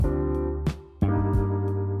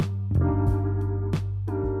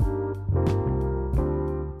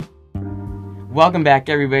Welcome back,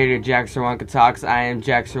 everybody, to Jack Cerwanka Talks. I am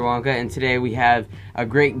Jack Cerwanka, and today we have a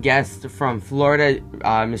great guest from Florida,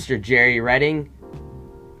 Mr. Jerry Redding.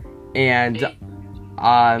 And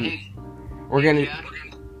we're going to...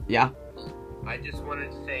 Yeah? I just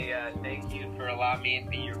wanted to say thank you for allowing me to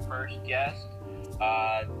be your first guest.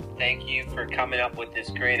 Thank you for coming up with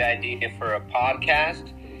this great idea for a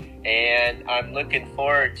podcast. And I'm looking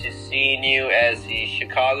forward to seeing you as the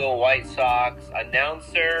Chicago White Sox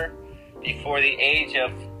announcer before the age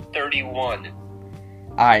of 31.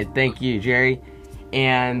 All right, thank you, Jerry.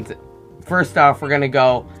 And first off, we're going to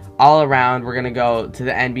go all around. We're going to go to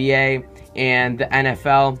the NBA and the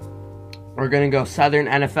NFL. We're going to go Southern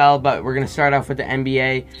NFL, but we're going to start off with the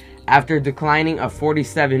NBA. After declining a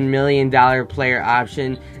 $47 million player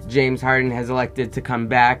option, James Harden has elected to come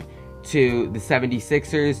back to the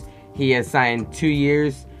 76ers. He has signed 2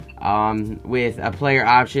 years with a player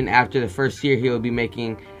option. After the first year, he will be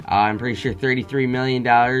making, I'm pretty sure, $33 million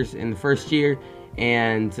in the first year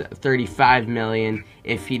and $35 million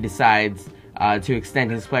if he decides to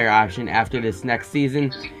extend his player option after this next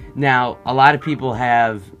season. Now, a lot of people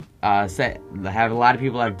have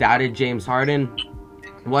doubted James Harden.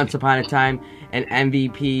 Once upon a time, an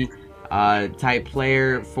MVP type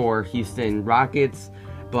player for Houston Rockets,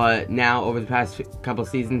 but now over the past couple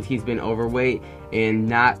seasons, he's been overweight and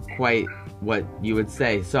not quite what you would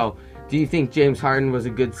say. So, do you think James Harden was a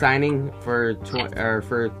good signing for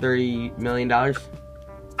 $30 million?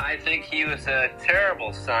 I think he was a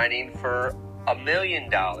terrible signing for $1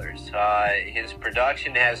 million. His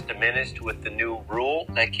production has diminished with the new rule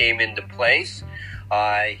that came into place.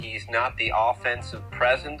 He's not the offensive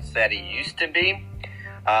presence that he used to be.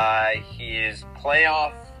 His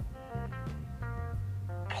playoff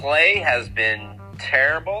play has been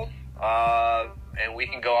terrible. And we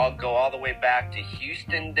can go all the way back to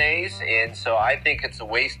Houston days. And so I think it's a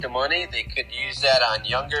waste of money. They could use that on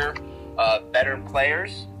younger, better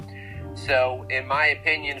players. So in my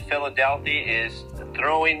opinion, Philadelphia is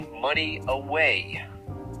throwing money away.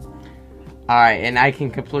 All right, and I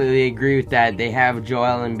can completely agree with that. They have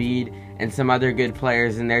Joel Embiid and some other good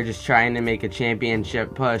players, and they're just trying to make a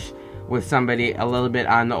championship push with somebody a little bit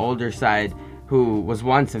on the older side who was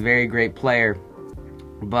once a very great player.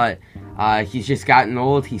 But he's just gotten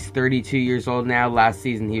old. He's 32 years old now. Last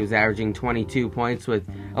season, he was averaging 22 points with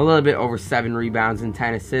a little bit over 7 rebounds and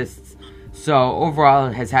 10 assists. So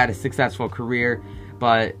overall, has had a successful career.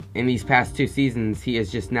 But in these past 2 seasons, he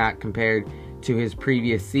is just not compared to his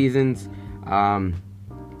previous seasons,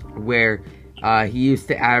 where he used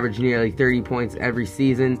to average nearly 30 points every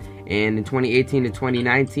season. And in 2018 to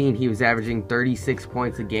 2019, he was averaging 36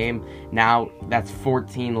 points a game. Now, that's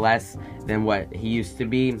 14 less than what he used to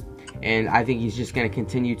be. And I think he's just going to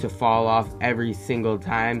continue to fall off every single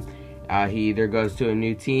time he either goes to a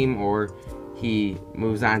new team or he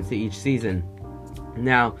moves on to each season.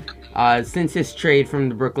 Now, since his trade from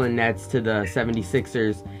the Brooklyn Nets to the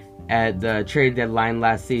 76ers at the trade deadline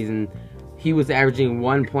last season, he was averaging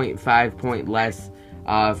 1.5 point less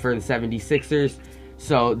for the 76ers.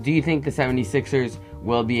 So, do you think the 76ers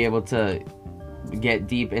will be able to get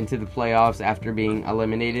deep into the playoffs after being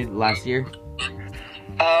eliminated last year?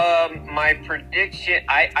 My prediction,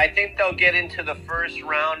 I think they'll get into the first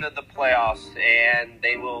round of the playoffs and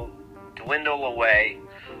they will dwindle away.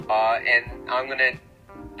 And I'm going to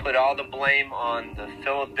put all the blame on the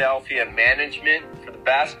Philadelphia management for the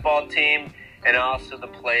basketball team and also the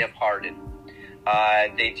play of Harden.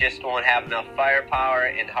 They just won't have enough firepower,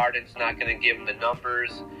 and Harden's not going to give them the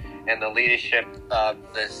numbers and the leadership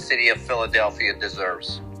the city of Philadelphia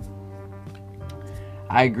deserves.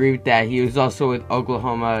 I agree with that. He was also with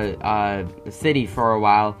Oklahoma City for a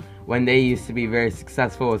while when they used to be very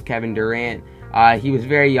successful with Kevin Durant. He was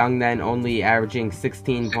very young then, only averaging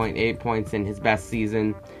 16.8 points in his best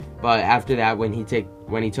season. But after that, when he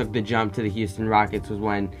took the jump to the Houston Rockets was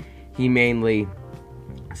when he mainly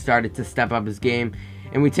started to step up his game.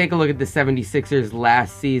 And we take a look at the 76ers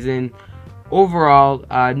last season. Overall,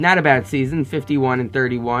 not a bad season,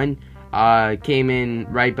 51-31. Came in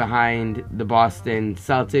right behind the Boston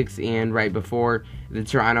Celtics and right before the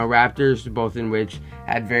Toronto Raptors, both in which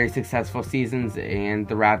had very successful seasons, and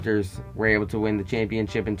the Raptors were able to win the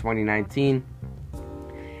championship in 2019.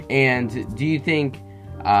 And do you think,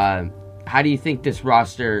 how do you think this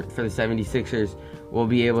roster for the 76ers will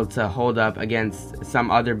be able to hold up against some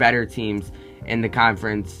other better teams in the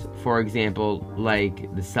conference? For example,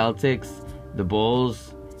 like the Celtics, the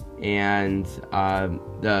Bulls, and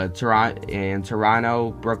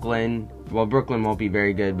Toronto, Brooklyn. Well, Brooklyn won't be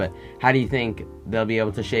very good, but how do you think they'll be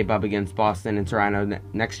able to shape up against Boston and Toronto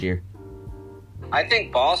next year? I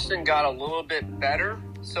think Boston got a little bit better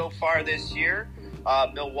so far this year.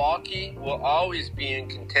 Milwaukee will always be in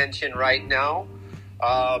contention right now.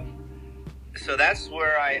 So that's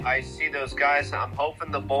where I see those guys. I'm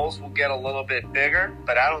hoping the Bulls will get a little bit bigger,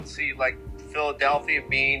 but I don't see like Philadelphia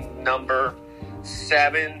being number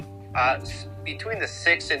 7, between the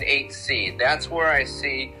 6 and 8 seed. That's where I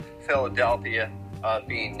see Philadelphia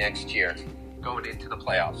being next year, going into the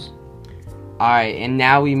playoffs. All right, and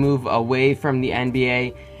now we move away from the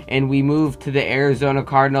NBA, and we move to the Arizona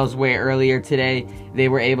Cardinals, where earlier today they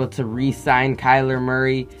were able to re-sign Kyler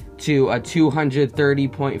Murray to a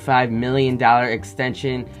 $230.5 million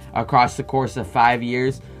extension across the course of 5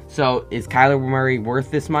 years. So is Kyler Murray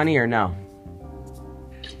worth this money or no?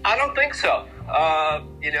 I don't think so.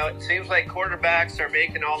 It seems like quarterbacks are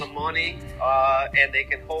making all the money, and they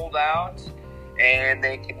can hold out, and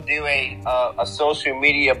they can do a social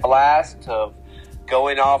media blast of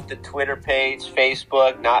going off the Twitter page,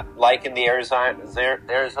 Facebook, not liking the Arizona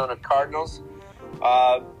Cardinals.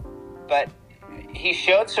 But he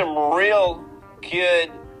showed some real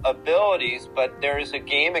good abilities, but there's a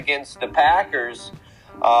game against the Packers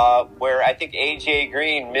where I think A.J.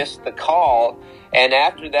 Green missed the call, and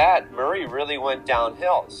after that, Murray really went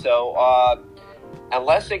downhill. So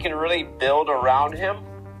unless they can really build around him,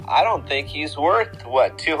 I don't think he's worth,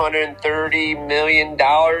 $230 million and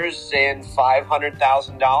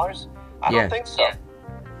 $500,000? I don't think so.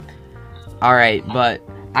 All right, but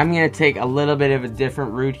I'm going to take a little bit of a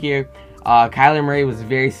different route here. Kyler Murray was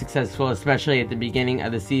very successful, especially at the beginning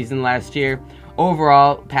of the season last year.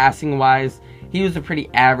 Overall, passing-wise, he was a pretty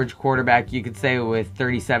average quarterback, you could say, with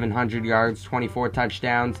 3,700 yards, 24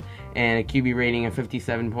 touchdowns, and a QB rating of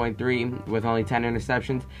 57.3 with only 10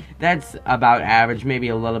 interceptions. That's about average, maybe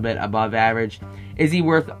a little bit above average. Is he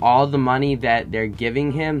worth all the money that they're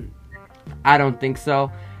giving him? I don't think so,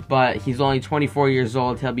 but he's only 24 years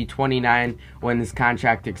old. He'll be 29 when his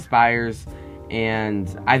contract expires,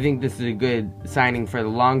 and I think this is a good signing for the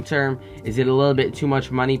long term. Is it a little bit too much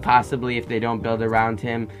money? Possibly. If they don't build around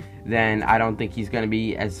him, then I don't think he's going to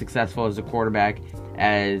be as successful as a quarterback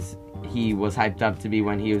as he was hyped up to be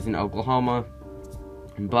when he was in Oklahoma.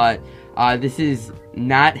 But this is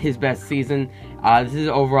not his best season. This is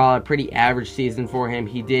overall a pretty average season for him.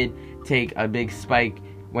 He did take a big spike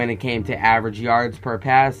when it came to average yards per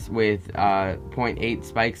pass with 0.8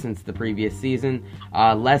 spike since the previous season.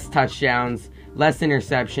 Less touchdowns, less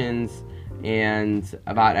interceptions, and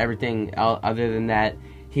about everything other than that,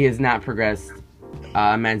 he has not progressed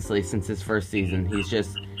immensely since his first season. He's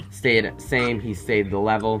just stayed same. He stayed the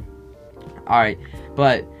level. All right,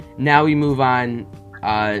 but now we move on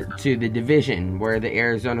to the division, where the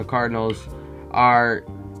Arizona Cardinals are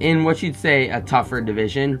in what you'd say a tougher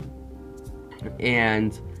division,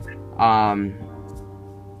 and they're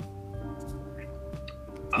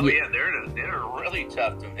in a really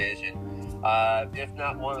tough division, if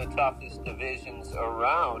not one of the toughest divisions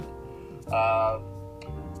around.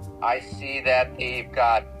 I see that they've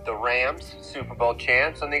got the Rams, Super Bowl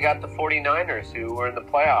champs, and they got the 49ers, who were in the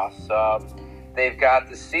playoffs. They've got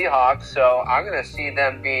the Seahawks, so I'm going to see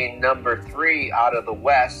them being number 3 out of the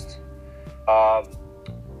West,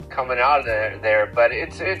 coming out of there. But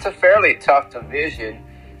it's a fairly tough division,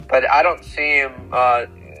 but I don't see them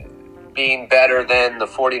being better than the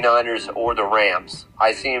 49ers or the Rams.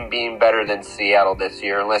 I see them being better than Seattle this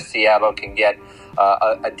year, unless Seattle can get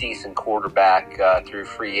a decent quarterback through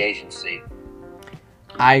free agency.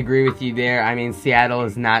 I agree with you there. I mean, Seattle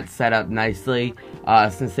is not set up nicely.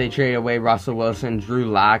 Since they traded away Russell Wilson,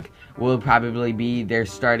 Drew Lock will probably be their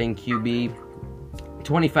starting QB.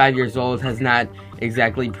 25 years old, has not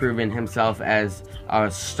exactly proven himself as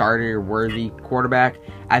a starter-worthy quarterback.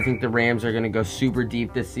 I think the Rams are going to go super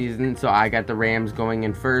deep this season, so I got the Rams going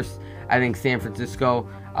in first. I think San Francisco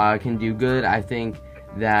can do good. I think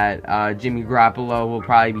that Jimmy Garoppolo will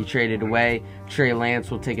probably be traded away. Trey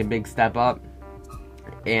Lance will take a big step up.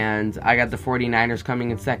 And I got the 49ers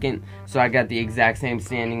coming in second, so I got the exact same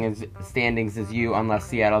standings as you, unless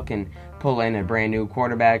Seattle can pull in a brand new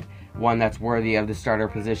quarterback, one that's worthy of the starter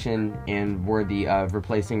position and worthy of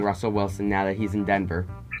replacing Russell Wilson now that he's in Denver.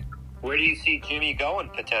 Where do you see Jimmy going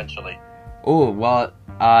potentially? Oh, well,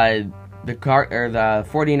 the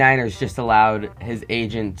 49ers just allowed his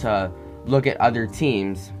agent to look at other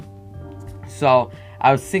teams. So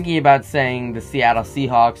I was thinking about saying the Seattle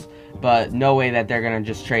Seahawks, but no way that they're going to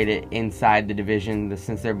just trade it inside the division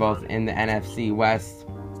since they're both in the NFC West.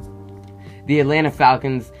 The Atlanta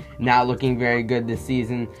Falcons not looking very good this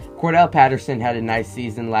season. Cordell Patterson had a nice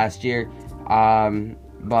season last year,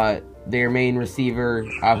 but their main receiver,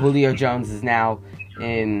 Julio Jones, is now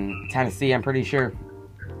in Tennessee, I'm pretty sure.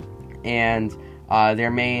 And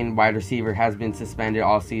Their main wide receiver has been suspended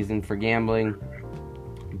all season for gambling.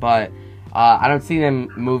 But I don't see them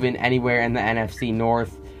moving anywhere in the NFC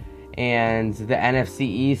North. And the NFC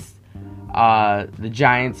East, the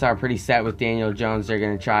Giants are pretty set with Daniel Jones. They're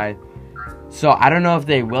going to try. So I don't know if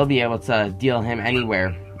they will be able to deal him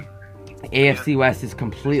anywhere. AFC West is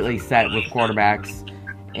completely set with quarterbacks.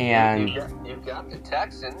 And you've got the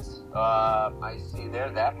Texans. I see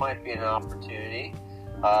there. That might be an opportunity.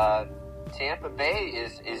 Tampa Bay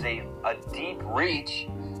is a deep reach,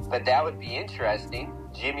 but that would be interesting.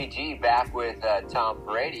 Jimmy G back with Tom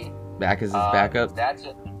Brady. Back as his backup.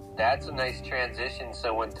 That's a nice transition.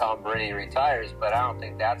 So when Tom Brady retires, but I don't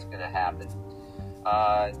think that's going to happen.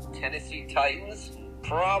 Tennessee Titans,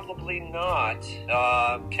 probably not.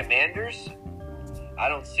 Commanders, I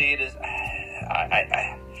don't see it as.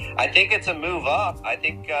 I think it's a move up. I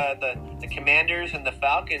think the Commanders and the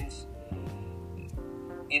Falcons,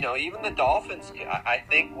 even the Dolphins, I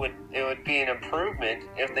think it would be an improvement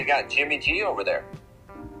if they got Jimmy G over there.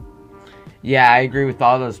 Yeah, I agree with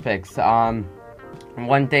all those picks.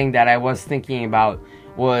 One thing that I was thinking about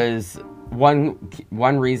was one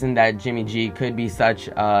reason that Jimmy G could be such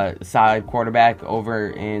a solid quarterback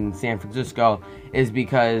over in San Francisco is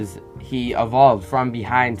because he evolved from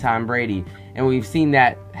behind Tom Brady. And we've seen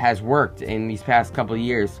that has worked in these past couple of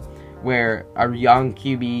years, where a young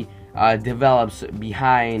QB develops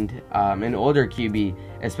behind an older QB,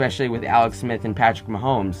 especially with Alex Smith and Patrick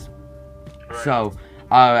Mahomes. Right. So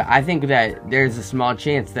I think that there's a small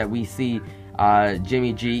chance that we see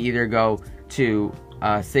Jimmy G either go to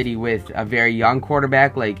a city with a very young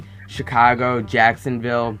quarterback like Chicago,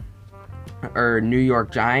 Jacksonville, or New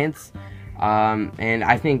York Giants. And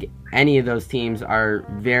I think any of those teams are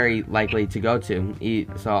very likely to go to.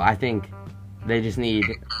 So I think they just need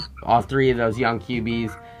all three of those young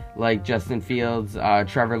QBs like Justin Fields,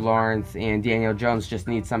 Trevor Lawrence, and Daniel Jones just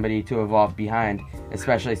need somebody to evolve behind,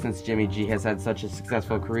 especially since Jimmy G has had such a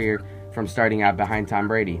successful career from starting out behind Tom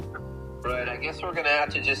Brady. Right, I guess we're going to have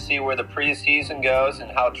to just see where the preseason goes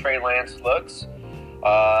and how Trey Lance looks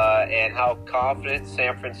and how confident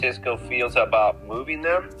San Francisco feels about moving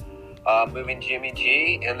Jimmy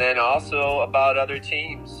G, and then also about other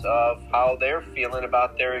teams of how they're feeling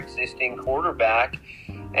about their existing quarterback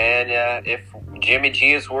and if Jimmy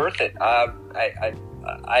G is worth it.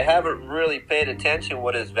 I haven't really paid attention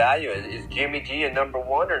what his value is. Is Jimmy G a number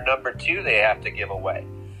one or number two they have to give away?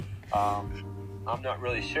 I'm not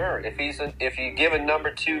really sure. If you give a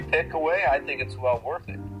number two pick away, I think it's well worth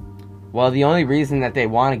it. Well, the only reason that they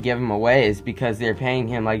want to give him away is because they're paying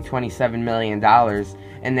him like $27 million,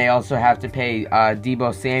 and they also have to pay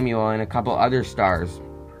Deebo Samuel and a couple other stars.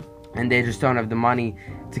 And they just don't have the money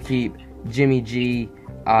to keep Jimmy G,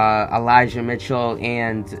 Elijah Mitchell,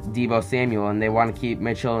 and Deebo Samuel, and they want to keep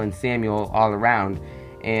Mitchell and Samuel all around.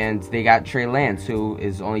 And they got Trey Lance, who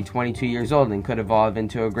is only 22 years old and could evolve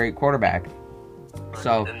into a great quarterback.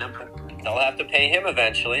 So they'll have to pay him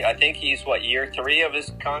eventually. I think he's, year 3 of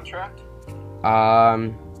his contract?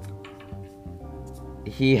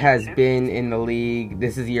 He has been in the league.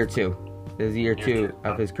 This is year 2. This is year 2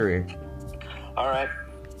 of his career. All right.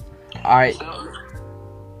 All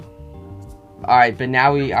right, but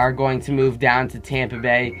now we are going to move down to Tampa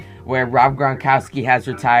Bay, where Rob Gronkowski has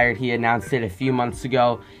retired. He announced it a few months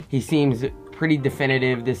ago. He seems pretty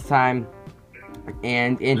definitive this time.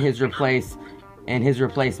 And in his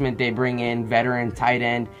replacement, they bring in veteran tight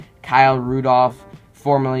end Kyle Rudolph,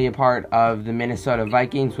 formerly a part of the Minnesota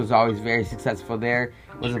Vikings, was always very successful there,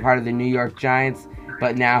 was a part of the New York Giants,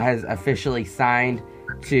 but now has officially signed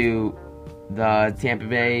to the Tampa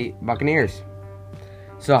Bay Buccaneers.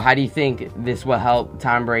 So how do you think this will help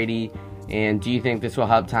Tom Brady, and do you think this will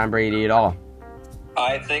help Tom Brady at all?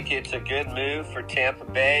 I think it's a good move for Tampa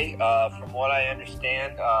Bay. From what I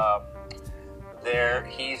understand,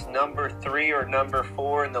 he's number 3 or number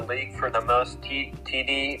 4 in the league for the most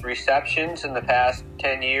TD receptions in the past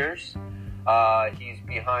 10 years. He's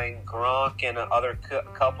behind Gronk and other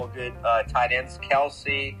couple good tight ends,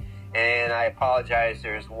 Kelsey, and I apologize,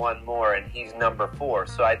 there's one more, and he's number 4.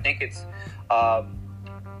 So I think it's a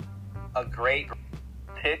great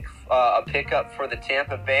pickup for the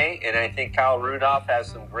Tampa Bay, and I think Kyle Rudolph has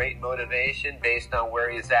some great motivation based on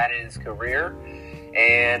where he's at in his career.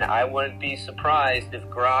 And I wouldn't be surprised if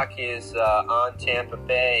Gronk is on Tampa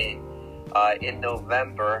Bay in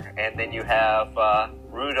November, and then you have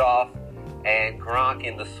Rudolph and Gronk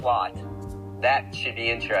in the slot. That should be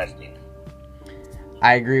interesting.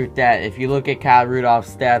 I agree with that. If you look at Kyle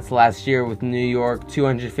Rudolph's stats last year with New York,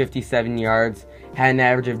 257 yards, had an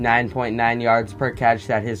average of 9.9 yards per catch.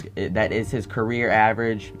 That is his career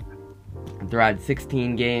average throughout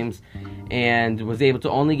 16 games. and was able to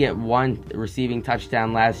only get one receiving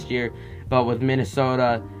touchdown last year. But with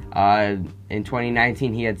Minnesota, in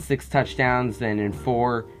 2019, he had 6 touchdowns, then in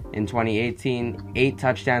 4 in 2018, 8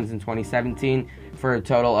 touchdowns in 2017, for a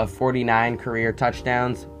total of 49 career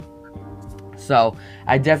touchdowns. So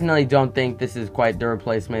I definitely don't think this is quite the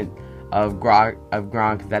replacement of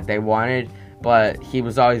Gronk that they wanted, but he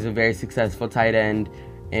was always a very successful tight end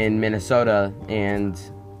in Minnesota, and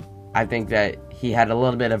I think that he had a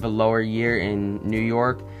little bit of a lower year in New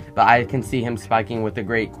York, but I can see him spiking with a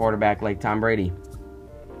great quarterback like Tom Brady.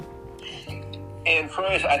 And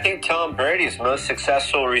I think Tom Brady's most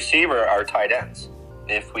successful receiver are tight ends.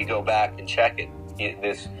 If we go back and check it,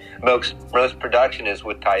 this most production is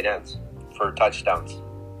with tight ends for touchdowns.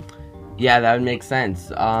 Yeah, that would make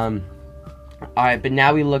sense. All right, but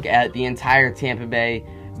now we look at the entire Tampa Bay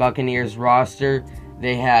Buccaneers roster.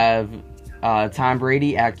 They have Tom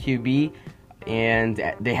Brady at QB,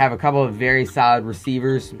 and they have a couple of very solid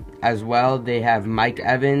receivers as well. They have Mike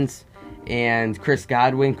Evans and Chris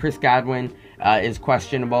Godwin. Chris Godwin is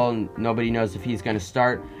questionable. Nobody knows if he's going to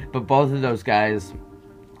start, but both of those guys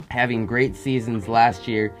having great seasons last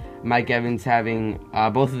year. Mike Evans having,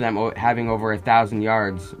 both of them having over 1,000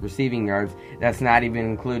 yards, receiving yards. That's not even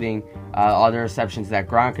including all the receptions that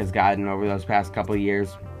Gronk has gotten over those past couple of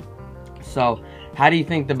years. So, how do you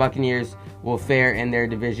think the Buccaneers will fare in their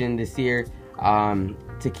division this year?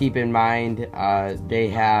 To keep in mind, they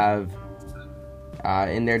have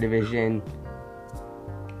in their division,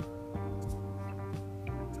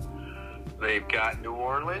 they've got New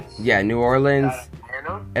Orleans. Yeah, New Orleans,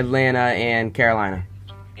 Atlanta, and Carolina.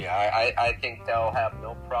 Yeah, I think they'll have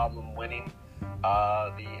no problem winning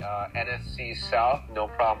the NFC South. No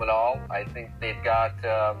problem at all. I think they've got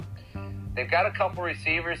a couple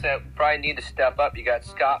receivers that probably need to step up. You got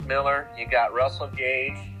Scott Miller. You got Russell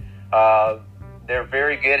Gage. They're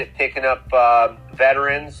very good at picking up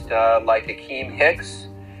veterans like Akeem Hicks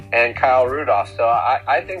and Kyle Rudolph. So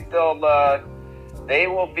I think they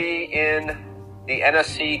will be in the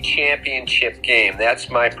NFC Championship game. That's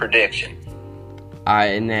my prediction.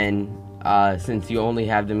 And then, since you only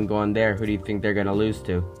have them going there, who do you think they're going to lose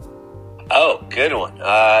to? Oh, good one.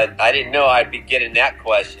 I didn't know I'd be getting that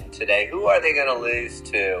question today. Who are they going to lose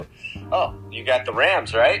to? Oh, you got the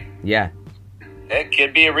Rams, right? Yeah. It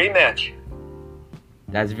could be a rematch.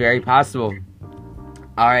 That's very possible.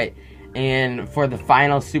 All right. And for the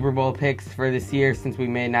final Super Bowl picks for this year, since we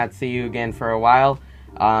may not see you again for a while.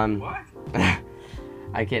 What?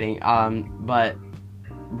 I'm kidding. But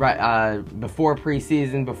right, before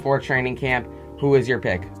preseason, before training camp, who is your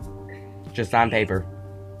pick? Just on paper.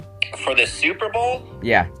 For the Super Bowl?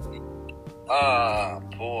 Yeah. Oh,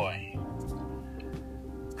 boy.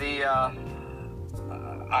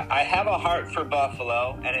 I have a heart for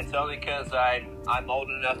Buffalo, and it's only because I'm old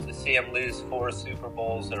enough to see them lose 4 Super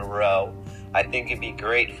Bowls in a row. I think it'd be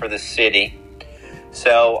great for the city.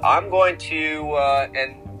 So I'm going to,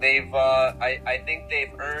 and they've, I think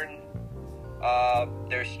they've earned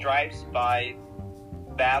their stripes by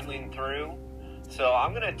battling through. So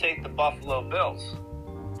I'm going to take the Buffalo Bills.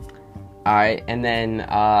 All right, and then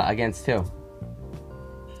against who?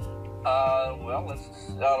 Well,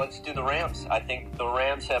 let's do the Rams. I think the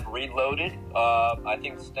Rams have reloaded. I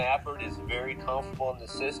think Stafford is very comfortable in the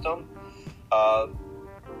system,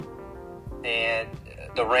 and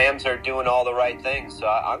the Rams are doing all the right things. So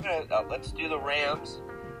I'm gonna let's do the Rams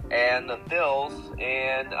and the Bills.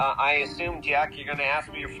 And I assume, Jack, you're gonna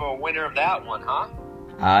ask me for a winner of that one, huh?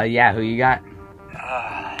 Yeah. Who you got?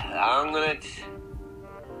 I'm gonna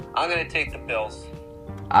take the Bills.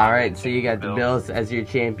 All right, so you got the Bills as your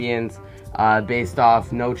champions, based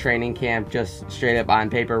off no training camp, just straight up on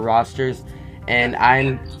paper rosters. And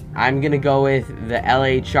I'm gonna go with the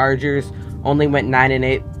LA Chargers. Only went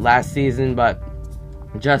 9-8 last season, but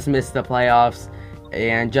just missed the playoffs.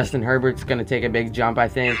 And Justin Herbert's gonna take a big jump, I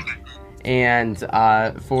think. And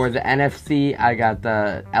for the NFC, I got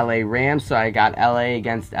the LA Rams, so I got LA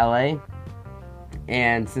against LA.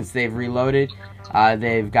 And since they've reloaded,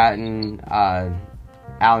 they've gotten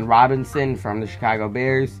Allen Robinson from the Chicago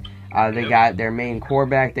Bears. They got their main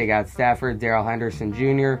quarterback. They got Stafford, Darrell Henderson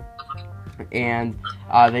Jr. And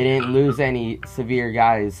they didn't lose any severe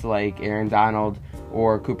guys like Aaron Donald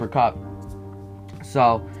or Cooper Kupp.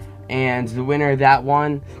 So, and the winner of that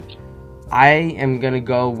one, I am going to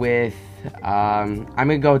go with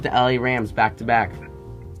the LA Rams back to back.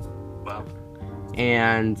 Wow.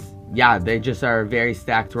 And yeah, they just are a very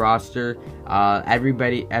stacked roster.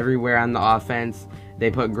 Everybody, everywhere on the offense. They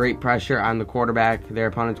put great pressure on the quarterback, their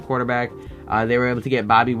opponent's quarterback. They were able to get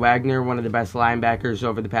Bobby Wagner, one of the best linebackers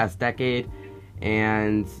over the past decade.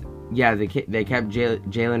 And yeah, they kept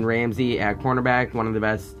Jalen Ramsey at cornerback, one of the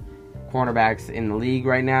best cornerbacks in the league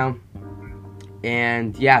right now.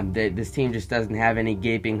 And yeah, this team just doesn't have any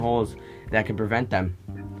gaping holes that could prevent them.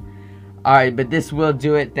 All right, but this will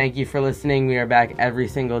do it. Thank you for listening. We are back every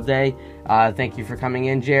single day. Thank you for coming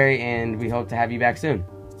in, Jerry, and we hope to have you back soon.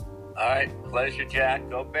 All right, pleasure, Jack.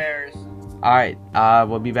 Go Bears. All right,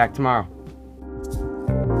 we'll be back tomorrow.